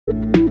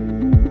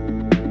In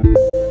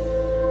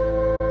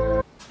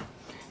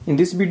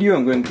this video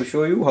I'm going to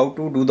show you how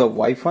to do the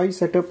Wi-Fi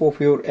setup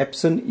of your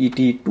Epson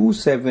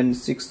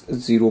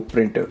ET-2760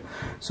 printer.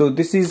 So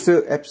this is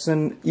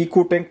Epson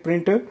Ecotank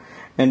printer,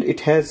 and it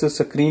has a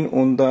screen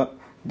on the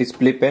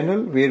display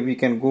panel where we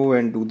can go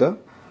and do the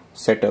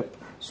setup.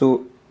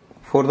 So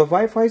for the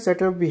Wi-Fi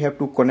setup we have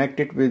to connect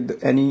it with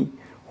any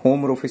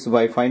home or office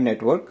Wi-Fi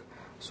network.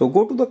 So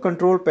go to the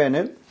control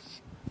panel.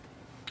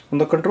 On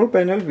the control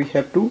panel we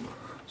have to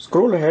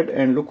scroll ahead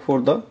and look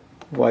for the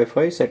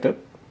Wi-Fi setup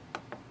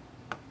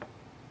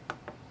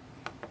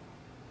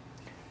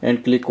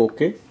and click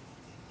OK.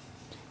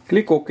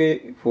 Click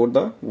OK for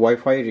the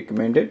Wi-Fi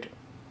recommended.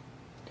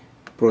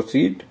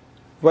 Proceed.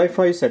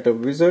 Wi-Fi setup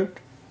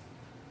wizard.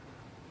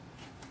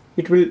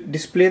 It will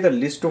display the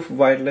list of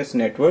wireless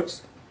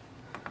networks.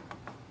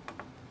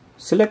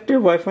 Select your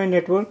Wi-Fi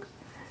network.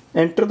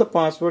 Enter the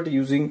password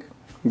using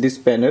this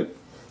panel.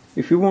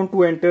 If you want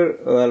to enter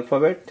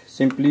alphabet,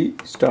 simply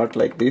start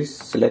like this,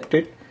 select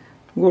it,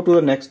 go to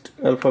the next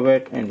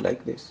alphabet and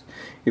like this.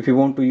 If you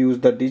want to use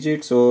the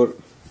digits or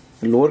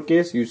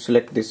lowercase, you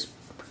select this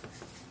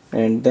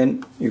and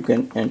then you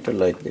can enter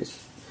like this.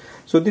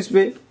 So this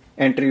way,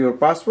 enter your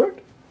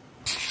password.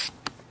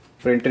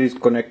 Printer is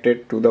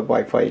connected to the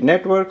Wi-Fi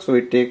network, so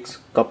it takes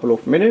couple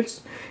of minutes.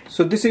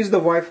 So this is the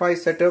Wi-Fi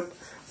setup,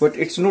 but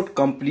it's not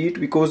complete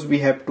because we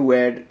have to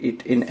add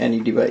it in any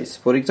device.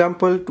 For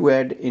example, to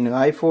add in an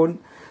iPhone,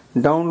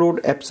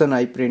 download Epson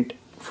iPrint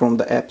from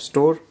the App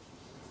Store.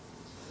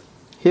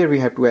 Here we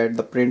have to add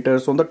the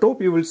printers. On the top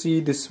you will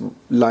see this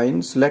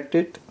line, select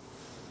it.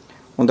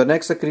 On the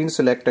next screen,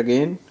 select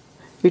again.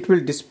 It will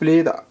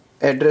display the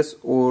address,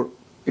 or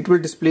it will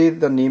display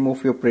the name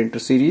of your printer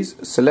series.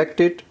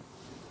 Select it.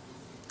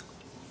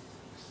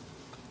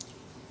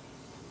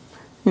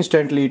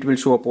 Instantly it will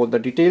show up all the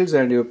details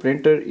and your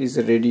printer is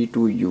ready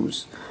to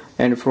use.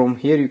 And from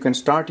here you can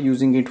start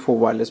using it for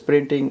wireless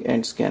printing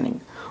and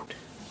scanning.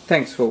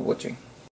 Thanks for watching.